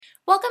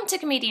Welcome to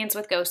Comedians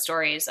with Ghost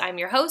Stories. I'm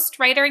your host,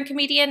 writer, and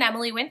comedian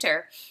Emily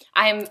Winter.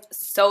 I'm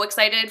so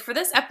excited for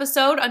this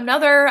episode,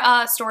 another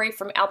story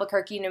from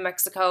Albuquerque, New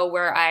Mexico,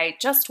 where I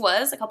just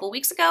was a couple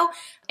weeks ago,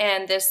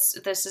 and this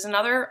is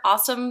another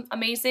awesome,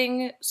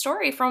 amazing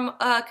story from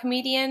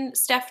comedian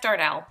Stef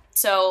Darnell.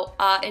 So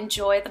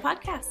enjoy the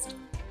podcast.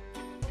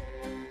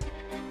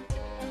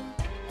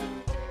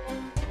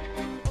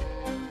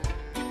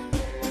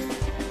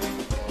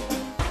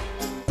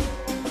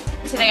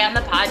 Today on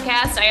the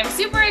podcast, I am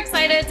super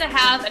excited to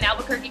have an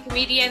Albuquerque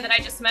comedian that I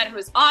just met who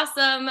is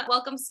awesome.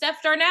 Welcome,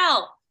 Stef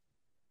Darnell.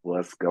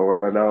 What's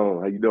going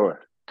on? How you doing?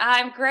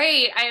 I'm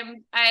great.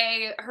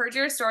 I heard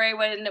your story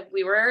when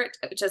we were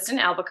just in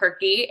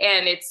Albuquerque,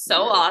 and it's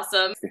so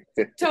awesome.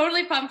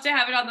 Totally pumped to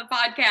have it on the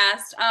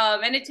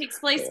podcast. And it takes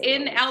place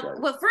in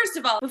Well, first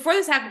of all, before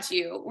this happened to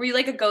you, were you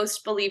like a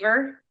ghost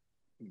believer?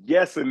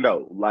 Yes and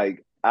no.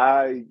 Like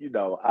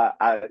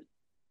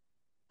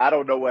I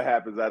don't know what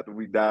happens after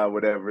we die,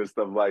 whatever, and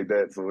stuff like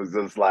that. So it's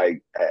just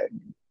like,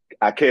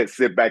 I can't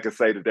sit back and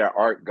say that there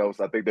aren't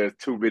ghosts. I think there's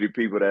too many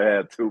people that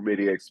have too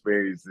many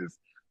experiences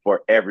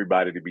for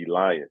everybody to be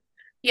lying.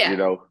 Yeah. You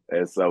know?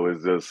 And so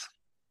it's just,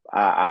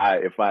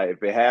 if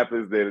it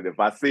happens, then if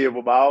I see it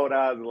with my own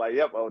eyes, I'm like,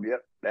 yep,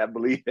 I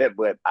believe that,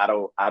 but I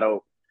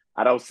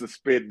don't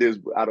suspend this.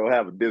 I don't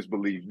have a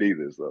disbelief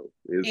neither. So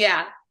it's,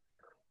 yeah.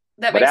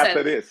 That but makes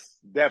after sense. This,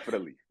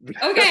 definitely.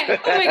 Okay.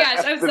 Oh my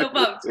gosh, I'm so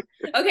pumped.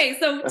 Okay,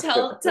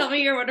 so tell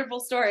me your wonderful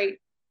story.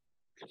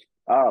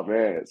 Oh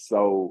man,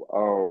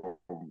 so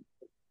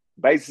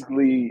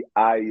basically,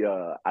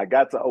 I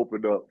got to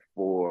open up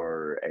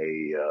for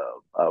a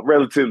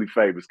relatively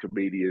famous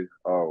comedian.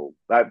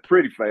 Not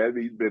pretty famous.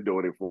 He's been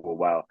doing it for a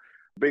while.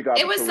 Big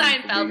It was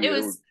Seinfeld. It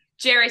was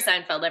Jerry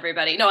Seinfeld,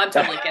 everybody. No, I'm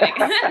totally kidding.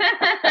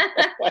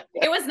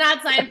 It was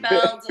not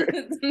Seinfeld.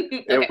 Okay.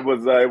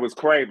 It was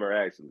Kramer,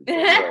 actually.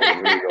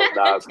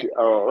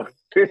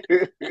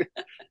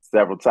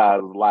 Several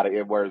times, a lot of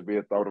N-words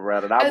being thrown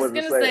around, and I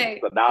wasn't saying.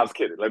 So now I was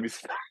kidding. Let me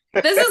stop.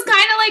 This is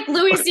kind of like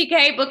Louis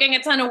C.K. booking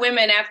a ton of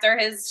women after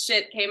his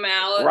shit came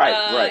out.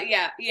 Right.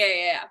 Yeah.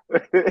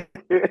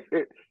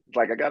 It's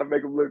like I gotta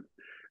make it look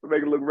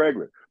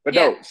regular. But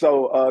no,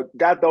 so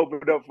got to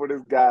open up for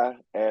this guy,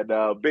 and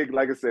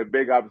like I said,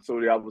 big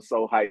opportunity. I was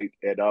so hyped,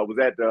 and I was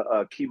at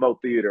the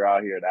Chemo Theater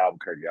out here in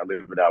Albuquerque. I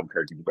live in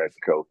Albuquerque, New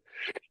Mexico,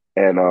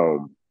 and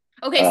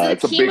okay, so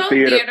the Chemo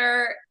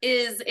Theater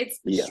is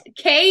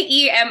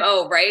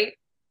Kemo, right?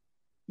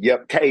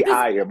 Yep,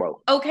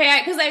 Kimo.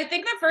 Okay, because I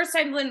think the first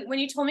time when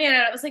you told me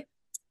that, I was like,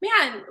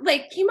 man,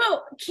 like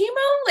chemo,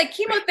 like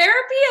chemotherapy.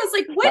 I was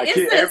like, what is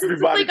this?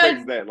 Everybody is it like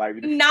thinks that, like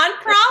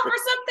non-prof or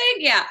something?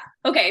 Yeah.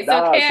 Okay, so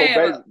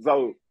KIMO.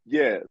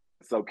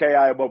 So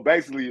KIMO.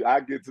 Basically, I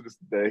get to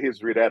the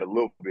history of that a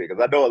little bit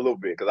because I know a little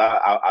bit because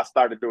I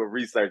started doing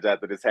research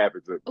after this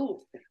happened to me.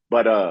 Ooh.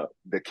 But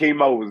the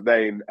chemo was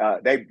named.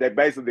 They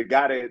basically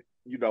got it.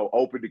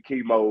 Opened the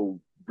chemo,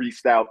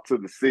 reached out to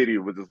the city,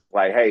 was just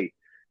like, hey,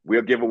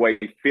 we'll give away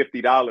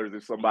 $50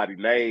 if somebody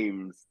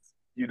names,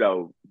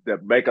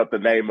 that make up the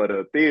name of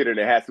the theater, and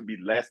it has to be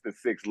less than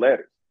 6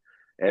 letters.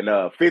 And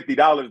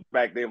 $50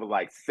 back then was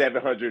like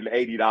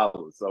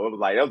 $780. So it was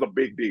like, that was a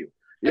big deal.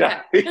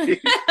 Yeah. Okay.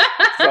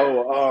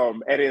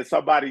 So and then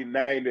somebody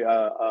named it,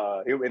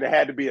 it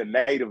had to be a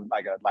native,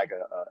 like a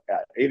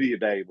Indian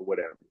name or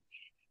whatever.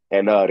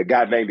 And the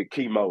guy named it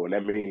Chemo, and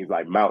that means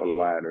like mountain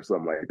lion or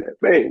something like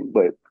that. Man,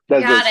 but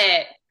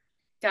that's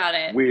Got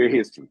it. Weird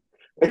history.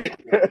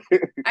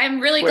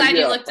 I'm really glad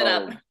you looked it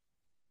up.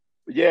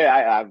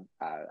 Yeah,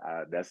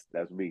 I that's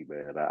me,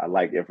 man. I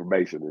like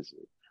information and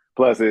shit.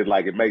 Plus, it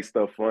makes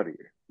stuff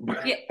funnier.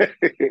 Yeah,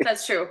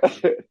 that's true.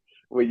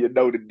 When you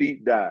know the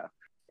deep dive.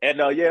 And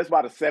it's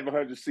about a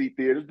 700-seat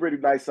theater. It's a pretty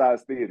nice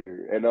sized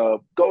theater. And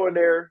going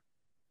there,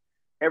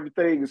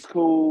 everything is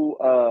cool.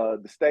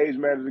 The stage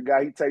manager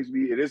guy, he takes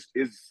me.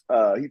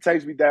 He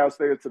takes me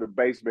downstairs to the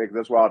basement because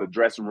that's where all the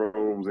dressing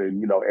rooms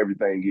and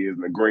everything is,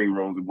 and the green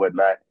rooms and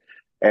whatnot.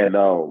 And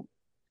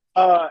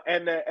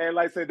and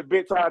like I said, the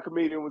big time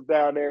comedian was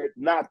down there,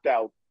 knocked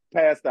out,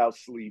 passed out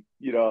sleep.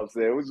 You know what I'm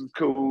saying? It was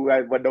cool.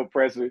 I wasn't no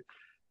pressure,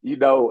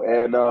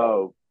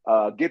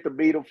 and get to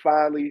meet him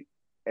finally,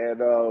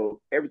 and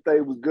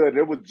everything was good. And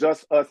it was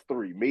just us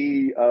three,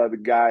 me, the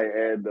guy,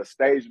 and the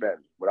stage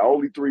manager. We're the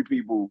only 3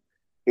 people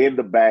in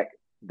the back,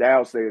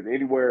 downstairs,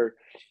 anywhere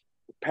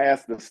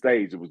past the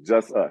stage. It was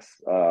just us.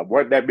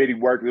 Weren't that many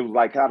workers. It was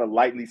like kind of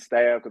lightly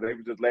staffed because they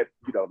would just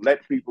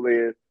let people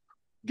in,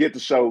 get the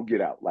show,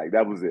 get out. Like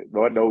that was it.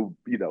 No,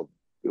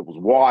 it was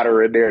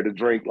water in there to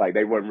drink. Like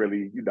they wasn't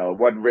really, it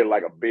wasn't really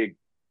like a big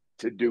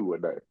to do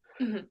in there.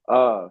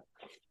 Mm-hmm.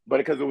 But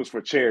because it was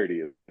for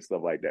charity and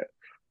stuff like that.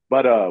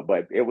 But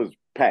it was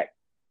packed,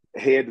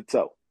 head to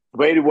toe.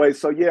 But anyway,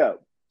 so yeah,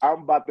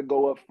 I'm about to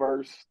go up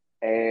first,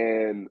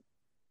 and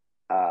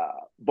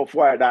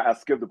before I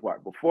skipped the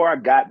part. Before I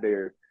got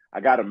there, I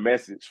got a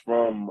message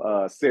from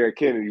Sarah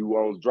Kennedy, who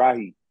owns Dry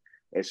Heat.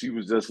 And she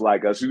was just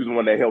like, she was the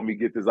one that helped me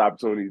get this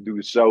opportunity to do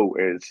the show.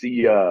 And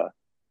she was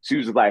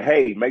just like,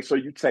 hey, make sure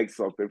you take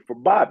something for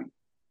Bobby.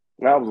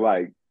 And I was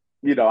like,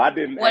 I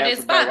didn't What answer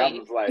is back. I Bobby?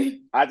 was like,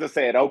 I just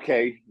said,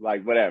 okay,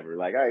 like whatever.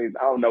 Like I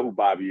don't know who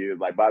Bobby is.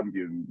 Like Bobby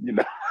can,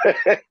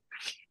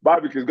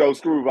 Bobby could go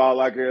screw all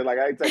I care. Like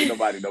I ain't taking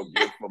nobody no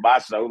gift for my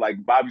show.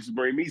 Like Bobby should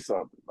bring me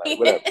something. Like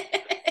whatever.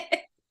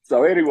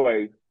 So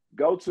anyway,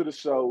 go to the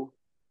show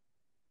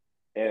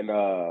and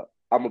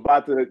I'm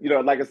about to,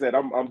 like I said,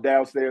 I'm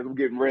downstairs, I'm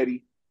getting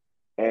ready,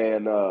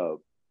 and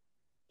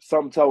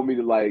something told me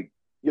to like,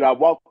 I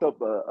walked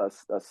up a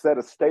set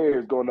of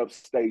stairs going up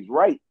stage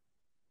right,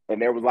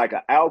 and there was like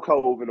an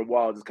alcove in the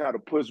wall, just kind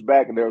of pushed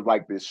back, and there was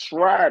like this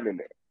shrine in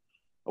there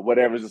or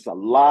whatever. It's just a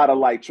lot of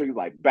like trees,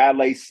 like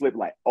ballet slip,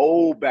 like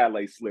old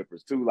ballet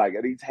slippers too. Like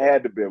these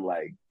had to been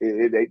like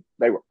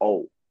they were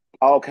old.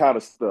 All kind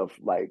of stuff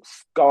like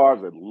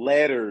scarves and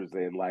letters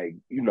and like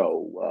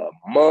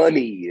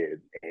money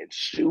and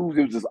shoes.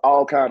 It was just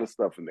all kind of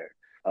stuff in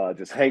there.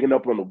 Just hanging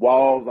up on the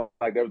walls.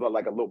 Like there was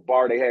like a little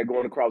bar they had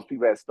going across.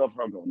 People had stuff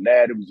hung on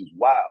that. It was just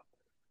wild.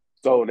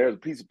 So there's a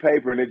piece of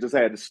paper and it just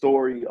had the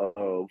story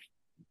of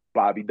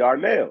Bobby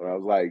Darnell. And I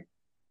was like,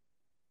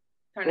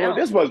 well,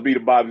 this must be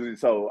the Bobby.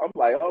 So I'm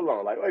like, hold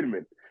on, like, wait a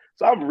minute.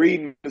 So I'm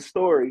reading the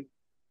story,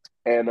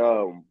 and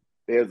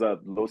there's a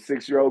little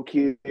 6-year-old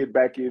kid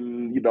back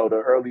in,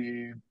 the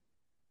early,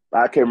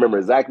 I can't remember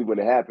exactly when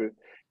it happened.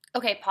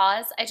 Okay,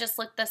 pause. I just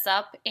looked this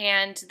up,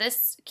 and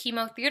this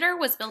chemo theater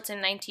was built in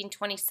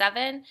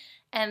 1927,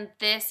 and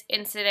this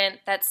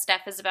incident that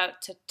Steph is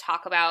about to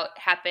talk about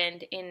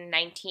happened in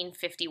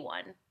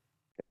 1951.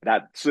 And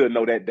I should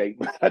know that date,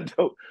 but I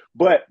don't.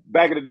 But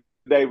back in the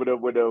day when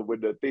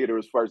the theater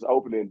was first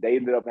opening, they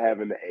ended up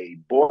having a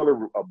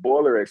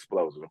boiler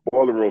explosion, a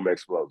boiler room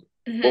explosion.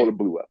 Mm-hmm. Boiler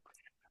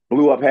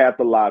blew up half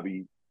the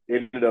lobby,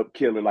 ended up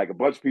killing like a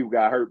bunch of people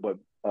got hurt, but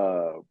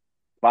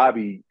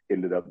Bobby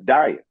ended up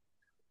dying.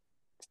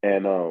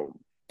 And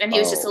he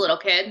was just a little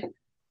kid.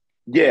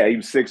 Yeah, he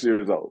was 6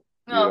 years old.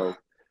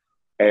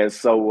 And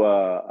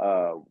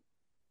so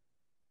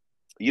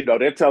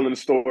they're telling the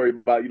story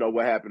about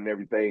what happened and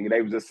everything, and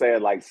they was just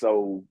saying like,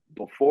 so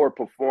before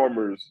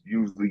performers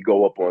usually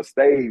go up on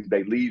stage,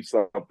 they leave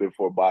something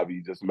for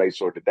Bobby just to make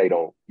sure that they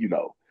don't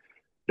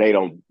they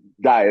don't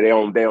die, they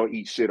don't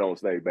eat shit on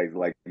stage. Basically,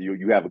 like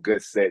you have a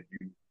good set,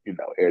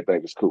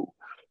 everything is cool.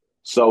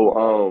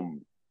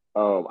 So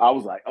I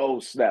was like, oh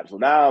snap! So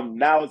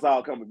now it's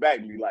all coming back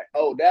to me like,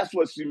 oh, that's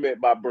what she meant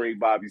by bring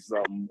Bobby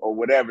something or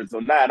whatever. So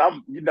now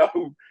I'm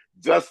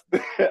just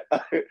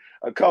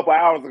a couple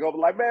hours ago,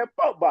 like, man,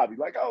 fuck Bobby,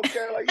 like I don't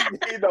care, like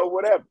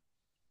whatever.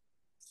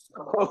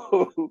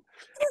 So,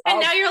 and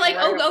now you're like,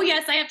 oh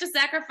yes, I have to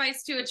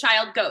sacrifice to a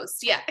child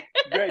ghost. Yeah.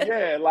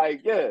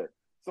 yeah.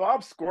 So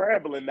I'm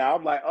scrambling now.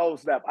 I'm like, oh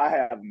snap, I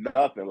have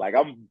nothing. Like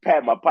I'm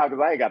patting my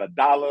pockets. I ain't got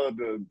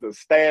 $1 to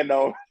stand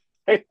on.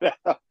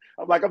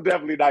 I'm like, I'm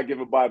definitely not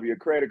giving Bobby a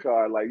credit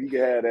card. Like, you can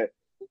have that.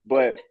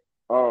 But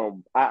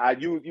I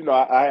use,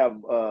 I have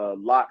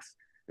locks.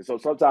 And so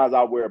sometimes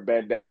I wear a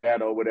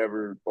bandana or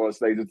whatever on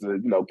stage just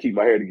to, keep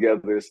my hair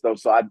together and stuff.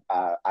 So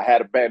I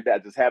had a bandana. I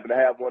just happened to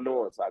have one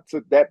on. So I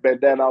took that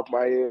bandana off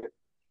my head,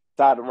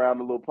 tied around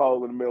the little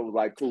pole in the middle, was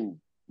like, cool,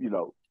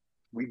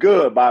 we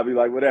good, Bobby,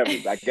 like whatever.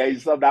 I gave you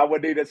something I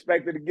wasn't even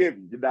expecting to give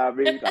you. You know what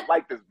I mean? I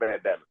like this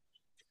bandana,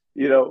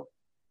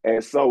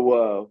 And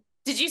so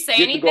did you say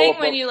anything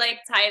when you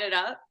like tied it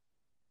up?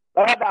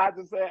 I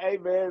just said, hey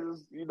man,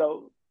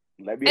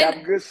 let me have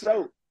a good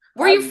show.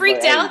 Were you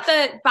freaked out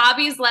that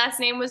Bobby's last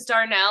name was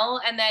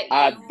Darnell and that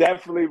I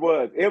definitely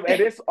was. And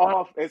it's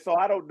off. And so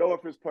I don't know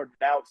if it's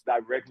pronounced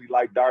directly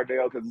like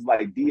Darnell because it's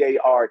like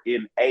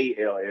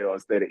Darnall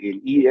instead of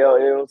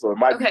Nell. So it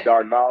might be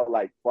Darnell,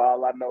 like for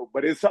all I know.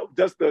 But it's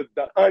just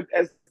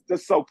it's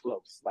just so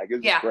close. Like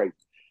it's just great.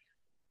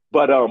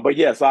 But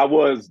yes, I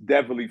was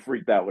definitely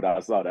freaked out when I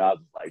saw that. I was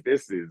like,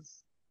 this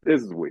is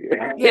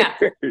weird. Yeah,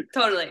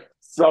 totally.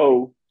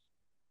 So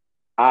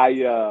I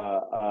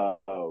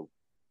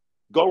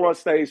go on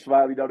stage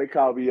finally. They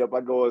call me up.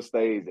 I go on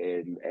stage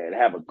and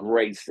have a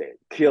great set,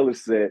 killer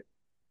set.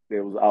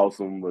 It was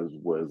awesome.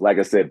 Was like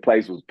I said, the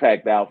place was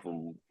packed out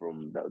from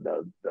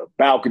the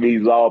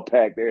balconies, all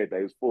packed. Everything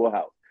it was full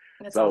house.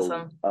 That's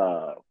awesome.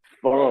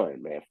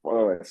 Fun, man,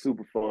 fun,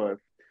 super fun.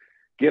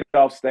 Get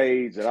off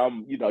stage, and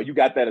I'm, you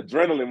got that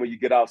adrenaline when you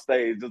get off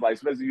stage. Just like,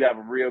 especially if you have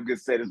a real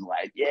good set. It's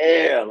like,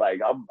 yeah,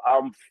 like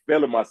I'm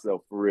feeling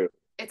myself for real.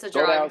 It's a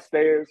drug. Go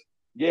downstairs,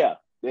 yeah.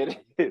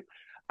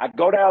 I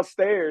go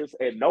downstairs,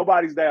 and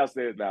nobody's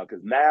downstairs now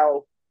because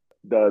now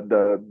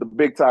the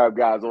big time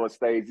guy's on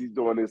stage. He's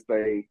doing this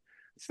thing.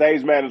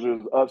 Stage manager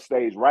is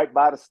upstage, right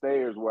by the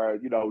stairs where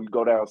you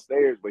go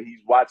downstairs, but he's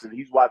watching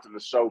the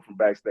show from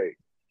backstage.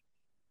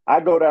 I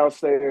go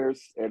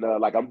downstairs and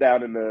like I'm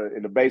down in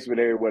the basement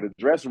area where the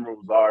dressing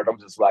rooms are, and I'm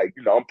just like,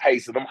 I'm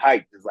pacing, I'm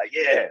hyped. It's like,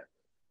 yeah.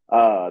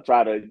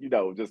 Try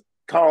to, just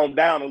calm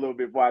down a little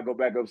bit before I go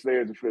back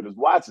upstairs and finish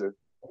watching.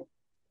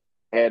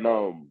 And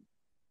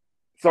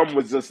someone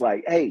was just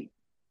like, hey,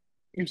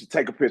 you should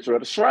take a picture of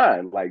the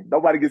shrine. Like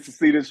nobody gets to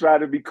see this shrine.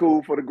 It'd be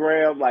cool for the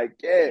gram. Like,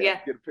 yeah.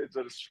 Get a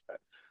picture of the shrine.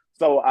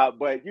 So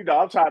but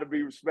I'm trying to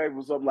be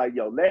respectful. So I'm like,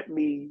 yo, let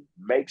me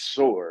make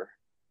sure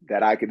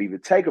that I could even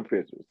take a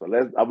picture. So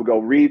I'm gonna go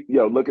read,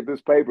 look at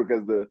this paper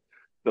because the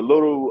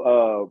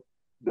little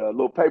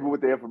paper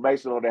with the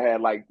information on it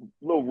had like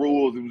little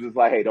rules. It was just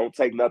like, hey, don't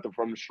take nothing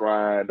from the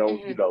shrine.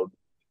 Don't,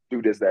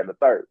 do this, that, and the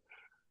third.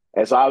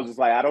 And so I was just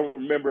like, I don't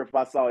remember if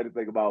I saw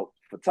anything about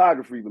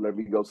photography, but let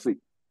me go see.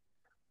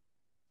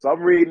 So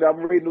I'm reading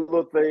the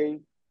little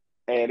thing,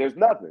 and there's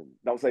nothing.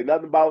 Don't say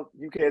nothing about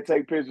you can't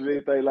take pictures or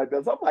anything like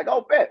that. So I'm like,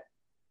 oh, bet.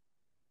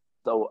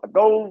 So I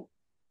go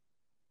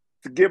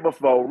to get my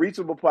phone, reach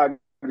in my pocket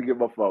to get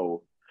my phone,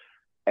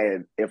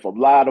 and if a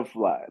lot of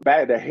fly,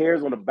 back the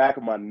hairs on the back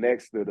of my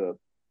neck stood up,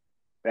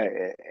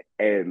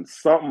 and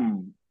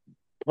something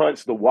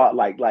punched the wall.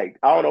 Like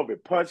I don't know if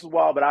it punched the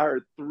wall, but I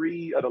heard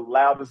 3 of the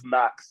loudest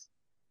knocks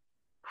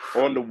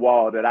on the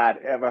wall that I'd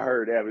ever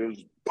heard ever. It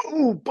was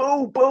boom,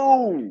 boom,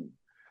 boom.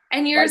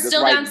 And you're like,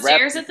 still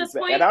downstairs at this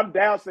point? And I'm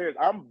downstairs.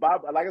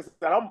 Like I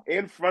said, I'm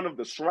in front of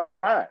the shrine.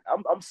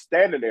 I'm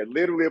standing there,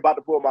 literally about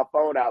to pull my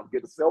phone out and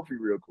get a selfie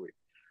real quick.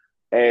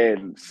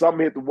 And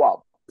something hit the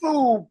wall.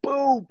 Boom,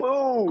 boom,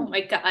 boom. Oh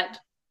my God.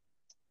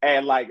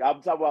 And like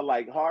I'm talking about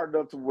like hard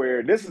enough to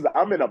where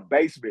I'm in a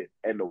basement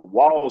and the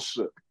walls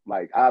shook.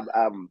 Like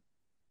I'm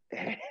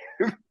I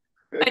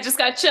just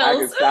got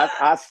chills.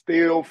 I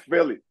still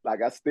feel it.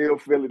 Like I still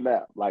feel it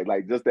now.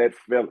 Like just that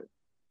feeling.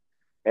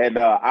 And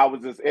I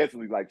was just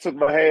instantly like,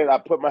 I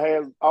put my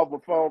hands off my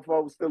phone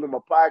was still in my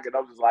pocket. I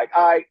was just like,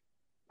 all right,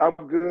 I'm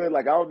good.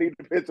 Like I don't need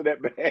the picture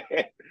that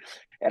bad.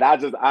 And I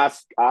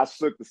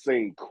shook the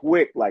scene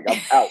quick. Like I'm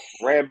out,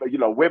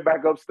 went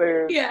back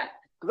upstairs. Yeah.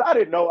 Because I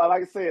didn't know,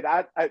 like I said,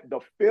 the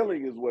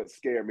feeling is what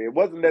scared me. It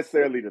wasn't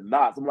necessarily the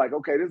knocks. I'm like,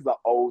 okay, this is an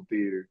old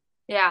theater.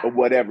 Yeah. Or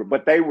whatever.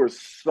 But they were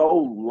so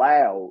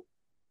loud.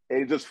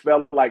 It just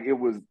felt like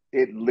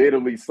it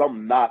literally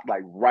something knocked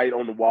like right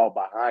on the wall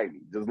behind me.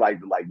 Just like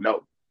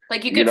no.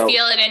 Like you could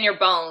feel it in your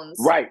bones.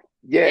 Right.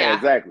 Yeah,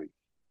 exactly.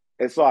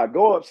 And so I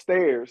go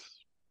upstairs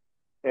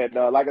and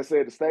like I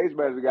said, the stage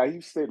manager guy,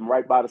 he's sitting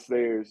right by the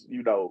stairs,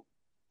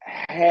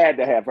 had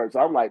to have her. So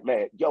I'm like,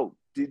 man, yo,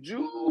 did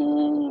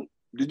you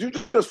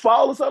just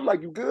fall or something?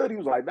 Like, you good? He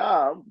was like,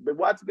 nah, I've been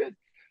watching this. I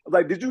was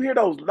like, did you hear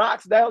those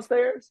knocks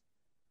downstairs?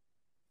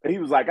 And he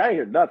was like, I ain't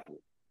hear nothing.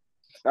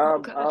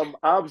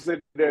 I'm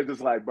sitting there just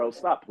like, bro,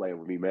 stop playing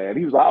with me, man.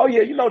 He was like, oh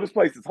yeah, this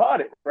place is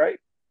haunted, right?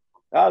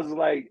 I was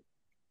like,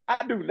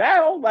 I do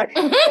now. Like,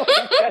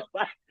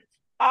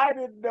 I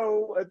didn't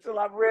know until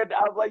I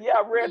was like, yeah,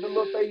 I read the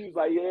little thing. He was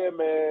like, yeah,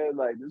 man,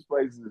 like this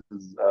place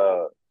is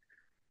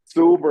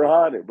super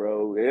haunted,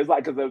 bro. It's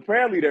like, because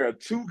apparently there are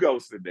 2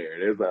 ghosts in there.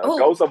 There's a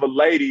ghost of a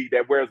lady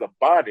that wears a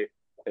bonnet,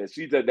 and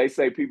they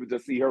say people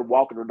just see her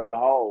walking in the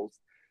halls,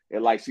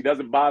 and like she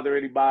doesn't bother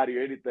anybody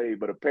or anything.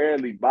 But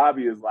apparently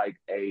Bobby is like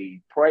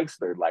a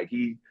prankster. Like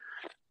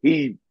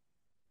he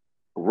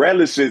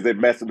relishes in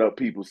messing up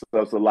people's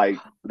stuff. So like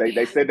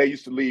they said they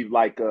used to leave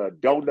like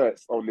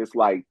donuts on this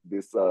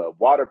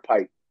water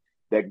pipe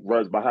that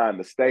runs behind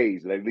the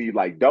stage. They leave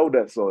like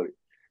donuts on it.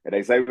 And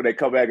they say when they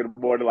come back in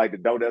the morning, like the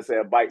donuts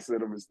have bites in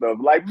them and stuff.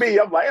 Like me,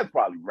 I'm like, it's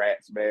probably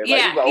rats, man.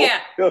 Yeah,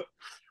 yeah.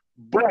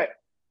 But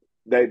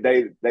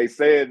they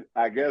said,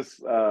 I guess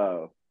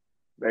the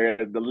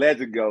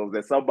legend goes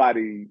that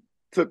somebody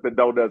took the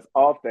donuts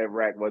off that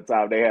rack one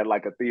time. They had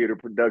like a theater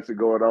production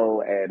going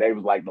on, and they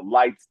was like the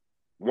lights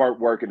weren't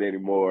working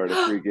anymore. The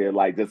freaking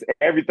like just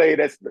everything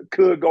that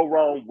could go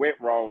wrong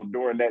went wrong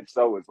during that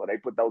show, and so they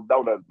put those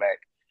donuts back.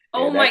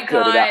 Oh my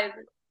God!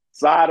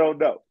 So I don't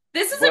know.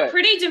 This is a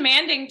pretty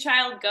demanding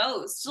child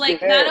ghost. Like,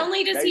 not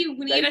only does he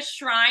need a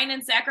shrine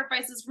and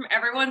sacrifices from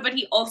everyone, but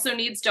he also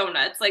needs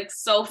donuts. Like,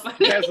 so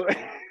funny.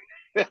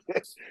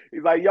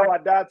 He's like, yo, I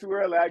died too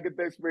early. I get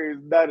to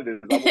experience none of this.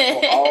 I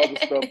want all the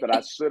stuff that I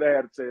should have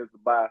had a chance to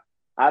buy.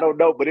 I don't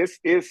know, but it's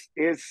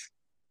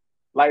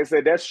like I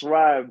said, that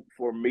shrine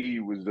for me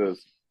was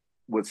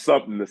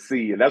something to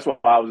see. And that's why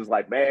I was just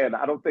like, man,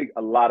 I don't think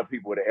a lot of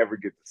people would ever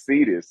get to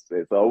see this.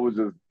 And so it was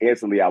just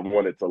instantly I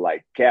wanted to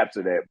like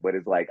capture that. But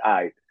it's like, all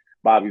right.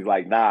 Bobby's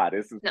like, nah,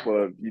 this is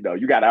for,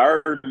 you got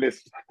to earn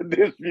this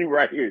view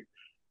right here.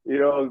 You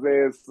know what I'm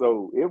saying?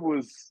 So it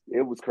was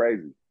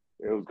crazy.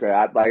 It was crazy.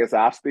 Like I said,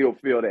 I still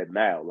feel that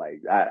now.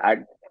 Like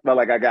I felt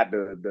like I got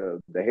the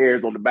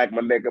hairs on the back of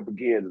my neck up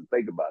again to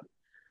think about it.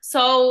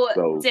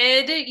 So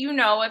did you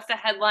know if the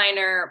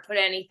headliner put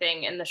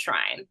anything in the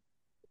shrine?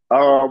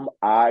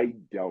 I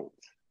don't.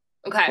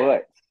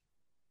 Okay.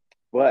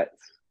 But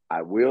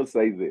I will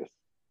say this.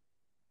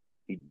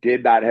 He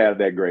did not have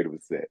that great of a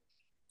set.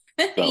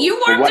 So,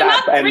 you warmed him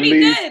up pretty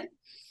good.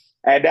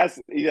 And that's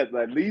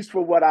at least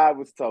for what I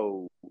was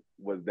told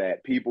was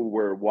that people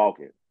were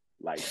walking.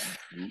 Like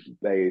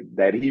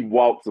that he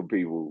walked some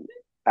people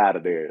out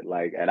of there.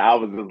 Like, and I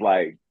was just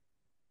like,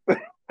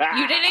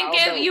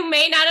 you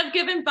may not have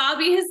given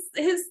Bobby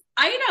his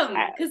item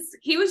because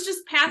he was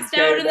just passed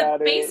out in the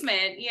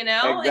basement,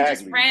 exactly. and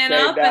just ran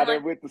up down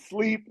there with the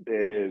sleep.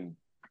 And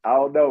I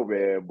don't know,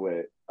 man,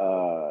 but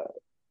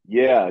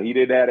yeah, he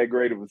didn't have that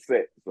great of a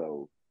set,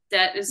 so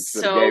that is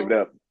so gave it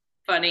up.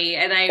 funny.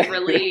 And I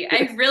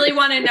really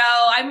want to know.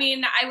 I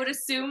mean, I would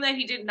assume that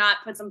he did not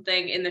put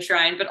something in the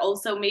shrine, but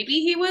also maybe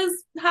he was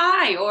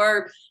high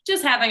or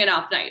just having an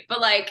off night.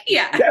 But like,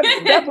 yeah.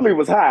 Definitely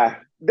was high.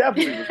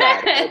 Definitely was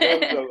high. That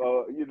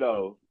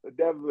was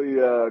definitely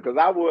because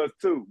I was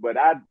too. But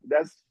But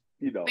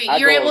I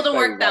you're go able on to stage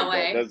work that like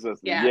that. way. That's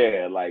just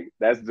Yeah. like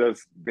that's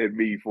just been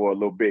me for a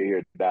little bit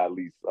here now at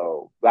least.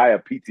 So I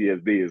have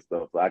PTSD and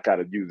stuff, so I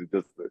kind of use it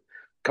just to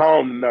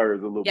calm the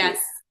nerves a little bit.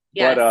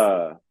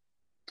 Yes.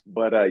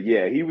 But Yes.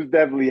 yeah, he was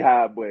definitely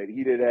high, but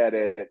he didn't have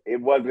that.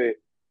 It wasn't.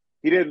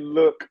 He didn't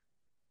look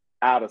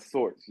out of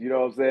sorts. You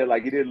know what I'm saying?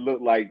 Like he didn't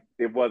look like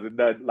it wasn't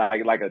nothing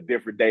like a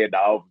different day in the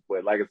office.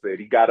 But like I said,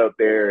 he got up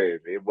there and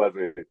it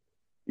wasn't.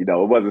 It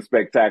wasn't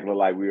spectacular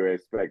like we were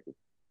expecting.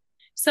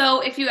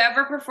 So if you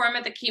ever perform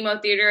at the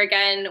chemo theater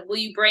again, will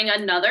you bring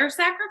another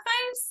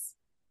sacrifice?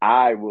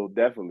 I will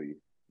definitely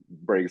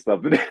bring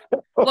something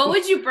What else.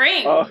 would you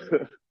bring? Uh,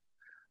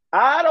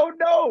 I don't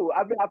know.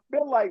 I mean, I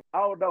feel like I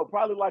don't know,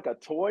 probably like a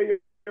toy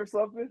or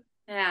something.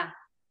 Yeah.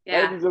 Maybe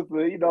Yeah. just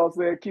to, what I'm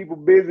saying, keep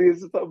them busy or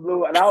something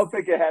new. And I don't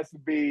think it has to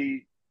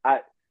be.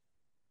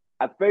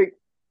 I think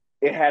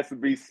it has to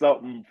be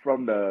something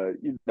from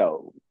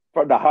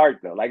from the heart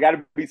though. Like, got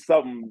to be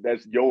something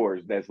that's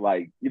yours. That's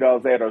like, what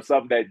I'm saying, or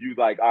something that you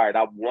like. All right,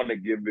 I want to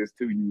give this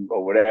to you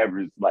or whatever.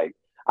 It's like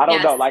I don't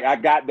Yes. know. Like I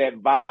got that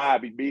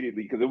vibe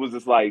immediately because it was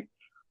just like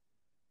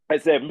I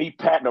said, me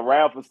patting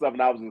around for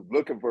something. I was just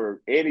looking for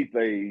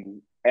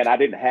anything, and I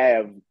didn't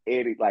have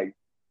any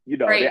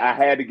Right. I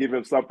had to give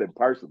him something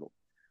personal.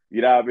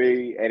 You know what I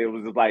mean? And it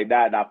was just like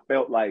that, and I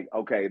felt like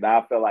okay. Now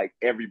I felt like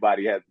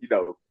everybody has,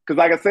 because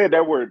like I said,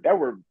 there were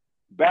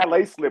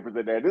ballet slippers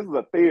in there. This is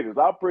a theater,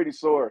 so I'm pretty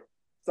sure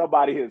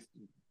somebody has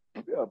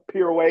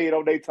pirouetted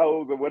on their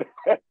toes or whatever.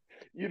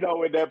 In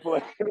that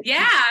place.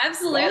 Yeah,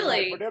 So I'm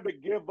like, for absolutely. them to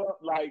give up,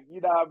 like,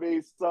 what I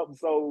mean, something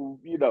so,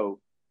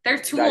 Their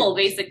like tool,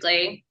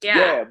 basically.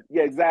 Yeah.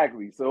 yeah,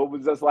 exactly. So it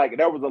was just like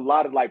there was a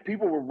lot of like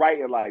people were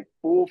writing like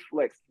full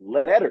flex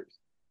letters,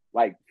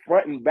 like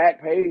front and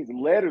back page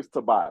letters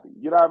to Bobby.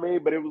 You know what I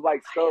mean? But it was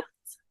like stuff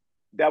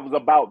that was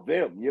about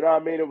them. You know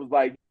what I mean? It was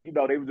like, they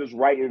were just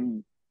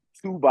writing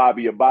to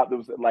Bobby about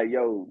them, like,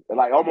 yo,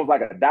 like almost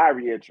like a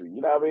diary entry.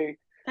 You know what I mean?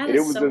 That And it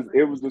is was so just it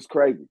great. was just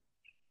crazy.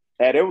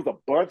 And there was a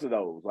bunch of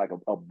those, like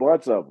a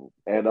bunch of them.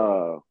 And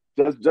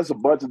just a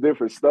bunch of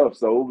different stuff.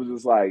 So it was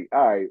just like,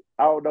 all right,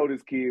 I don't know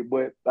this kid,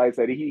 but like I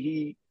said,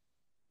 he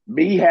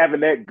me having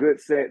that good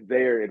set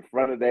there in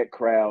front of that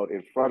crowd,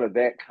 in front of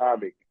that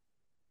comic,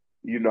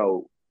 you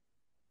know,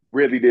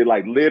 really did,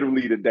 like,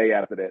 literally the day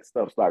after that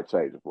stuff started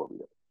changing for me.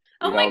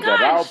 Oh You know my what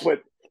I'm saying?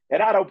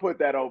 gosh. I don't put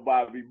that on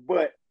Bobby,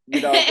 but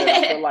you know what I'm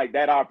saying? I feel like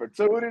that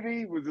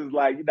opportunity was just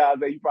like, what I'm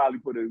saying, he probably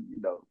put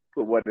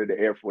one in the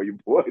air for you,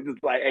 boy.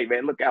 Just like, hey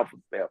man, look out for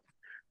Steph.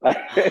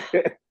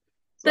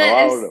 So That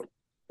I don't is know.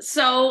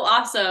 so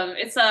awesome.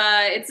 It's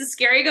a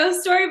scary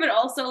ghost story, but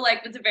also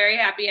like it's a very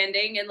happy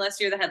ending unless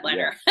you're the Yeah.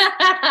 headliner.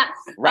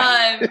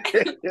 Right.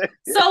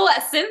 So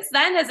since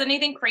then, has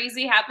anything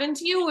crazy happened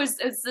to you? Is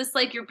this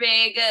like your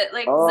big is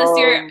this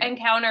your um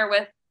encounter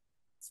with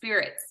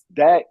spirits?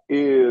 that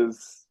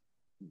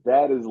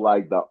is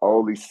like the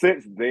only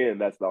since then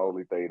that's the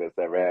only thing that's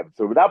ever happened.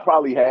 So, but I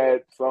probably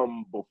had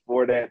some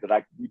before that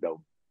I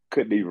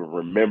couldn't even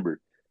remember.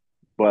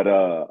 But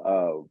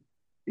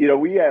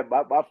we had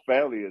my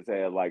family has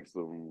had like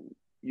some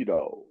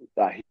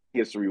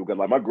history because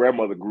like my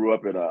grandmother grew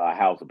up in a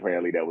house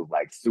apparently that was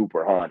like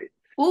super haunted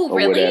Oh, or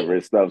really? whatever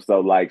and stuff.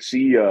 So like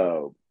she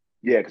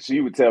yeah, 'cause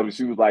she would tell me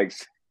she was like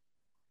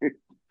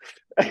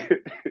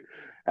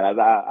and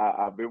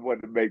I've been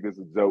wanting to make this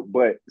a joke,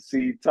 but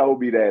she told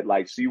me that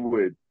like she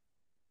would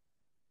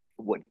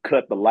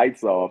cut the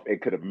lights off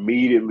and could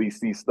immediately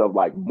see stuff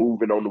like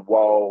moving on the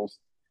walls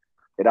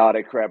and all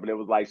that crap. And it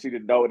was like she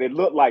didn't know. And it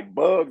looked like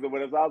bugs or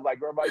whatever. So I was like,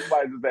 Grandma, you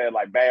might just have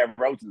like bad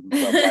roaches or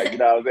something. Like,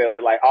 what I'm saying?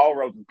 Like all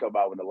roaches come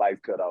out when the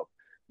lights cut off.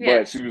 Yeah.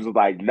 But she was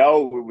like,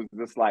 no, it was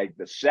just like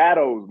the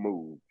shadows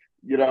moved.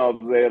 You know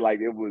what I'm saying? Like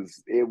it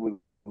was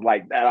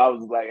like that. I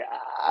was like,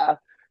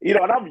 and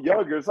I'm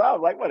younger, so I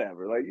was like,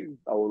 whatever. Like, you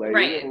old lady,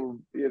 Right.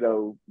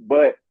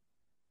 but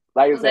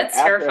like I Oh, said, that's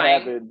after terrifying.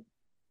 having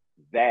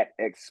that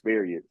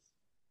experience,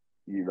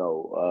 you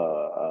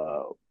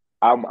know,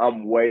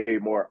 I'm way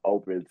more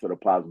open to the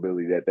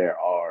possibility that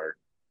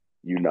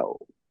you know,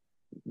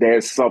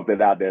 there's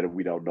something out there that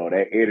we don't know.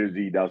 That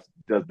energy just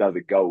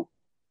doesn't go,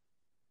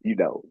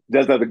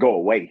 just doesn't go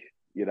away.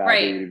 You know what I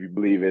Right. mean? If you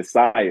believe in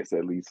science,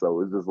 at least.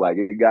 So it's just like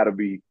it got to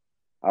be.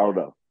 I don't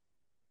know.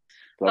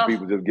 Some Oh,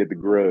 people just get the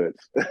grudge.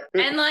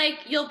 and like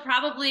you'll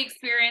probably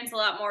experience a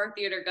lot more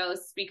theater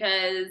ghosts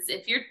because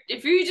if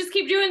you just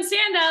keep doing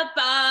stand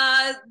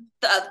up,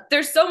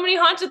 there's so many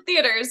haunted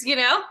theaters, you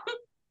know.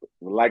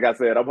 Like I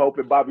said, I'm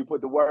hoping Bobby put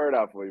the word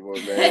out for you,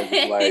 man.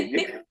 Just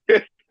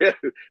like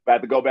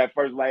about to go back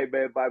first, like,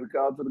 man, Bobby,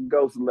 call to the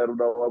ghost and let them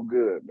know I'm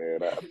good, man.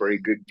 I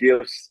bring good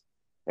gifts,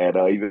 and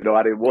even though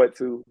I didn't want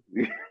to,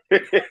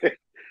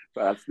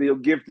 But I still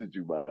gifted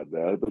you,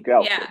 man. Look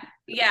out Yeah, for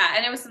me. yeah,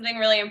 and it was something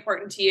really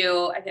important to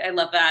you. I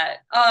love that.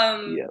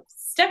 Yeah,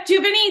 Steph, do you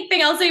have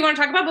anything else that you want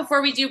to talk about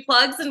before we do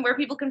plugs and where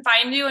people can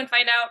find you and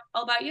find out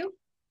all about you?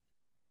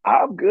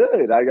 I'm good.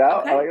 Okay, Like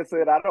I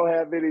said, I don't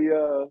have any.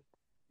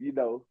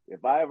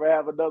 If I ever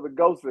have another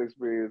ghost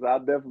experience, I'll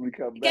definitely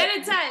come back. get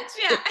in touch.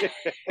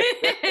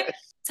 Yeah.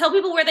 Tell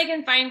people where they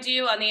can find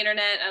you on the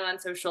internet and on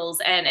socials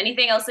and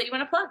anything else that you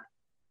want to plug.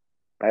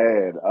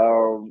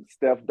 And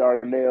Steph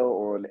Darnell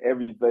on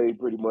everything,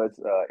 pretty much.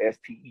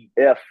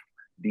 STEF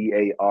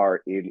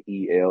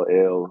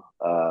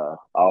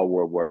all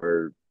one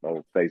word.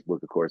 On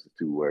Facebook, of course, it's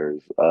two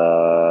words.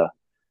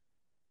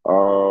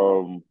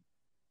 Um,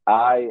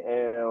 I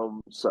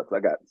am shucks. I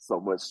got so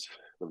much.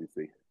 Let me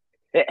see.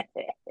 For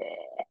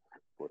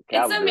the It's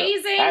calendar up.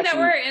 amazing that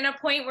we're Actually, in a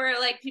point where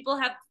like people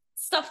have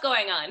stuff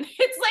going on.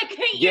 It's like,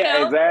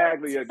 yeah,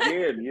 exactly.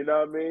 Again, you know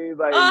what I mean?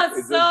 Like oh,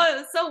 it's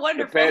just so the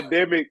wonderful.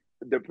 pandemic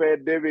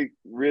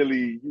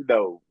really,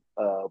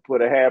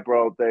 put a hamper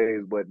on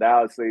things, but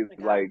now it Oh seems my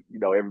God. like,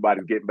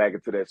 everybody's getting back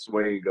into that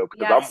swing of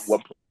because Yes. I'm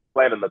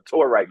planning a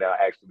tour right now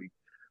actually.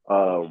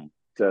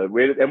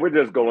 We're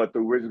just going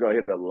through, we're just gonna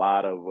hit a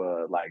lot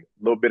of like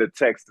a little bit of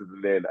Texas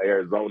and then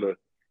Arizona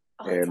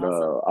Oh, that's and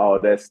awesome. all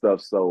that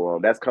stuff. So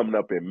that's coming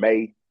up in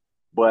May.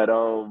 But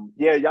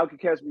yeah, y'all can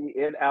catch me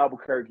in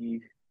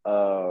Albuquerque.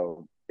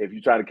 If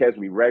you're trying to catch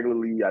me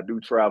regularly, I do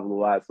travel a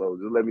lot, so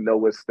just let me know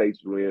what states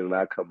you're in, and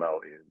I come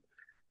out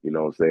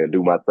and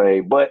do my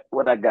thing. But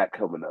what I got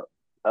coming up,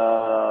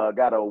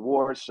 got an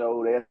award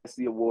show, the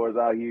SC Awards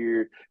out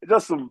here. It's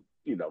just some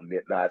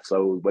not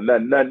shows, but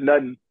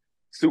nothing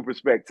super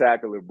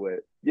spectacular. But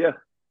yeah,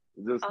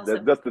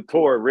 Awesome. just the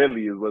tour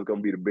really is what's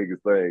gonna be the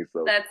biggest thing.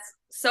 So That's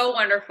so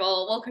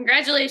wonderful. Well,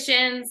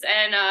 congratulations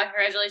and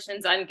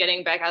congratulations on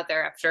getting back out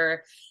there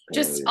after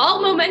just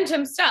all yeah.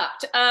 momentum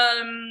stopped.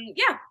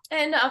 Yeah,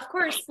 and of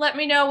course, let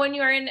me know when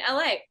you are in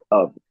LA.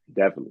 Oh,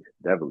 definitely,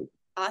 definitely.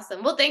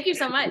 Awesome. Well, thank you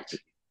so much.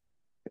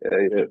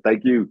 Yeah,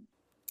 thank you.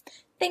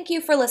 Thank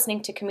you for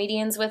listening to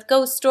Comedians with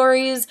Ghost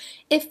Stories.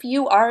 If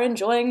you are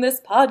enjoying this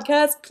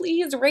podcast,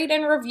 please rate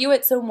and review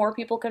it so more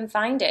people can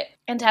find it.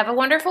 And have a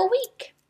wonderful week.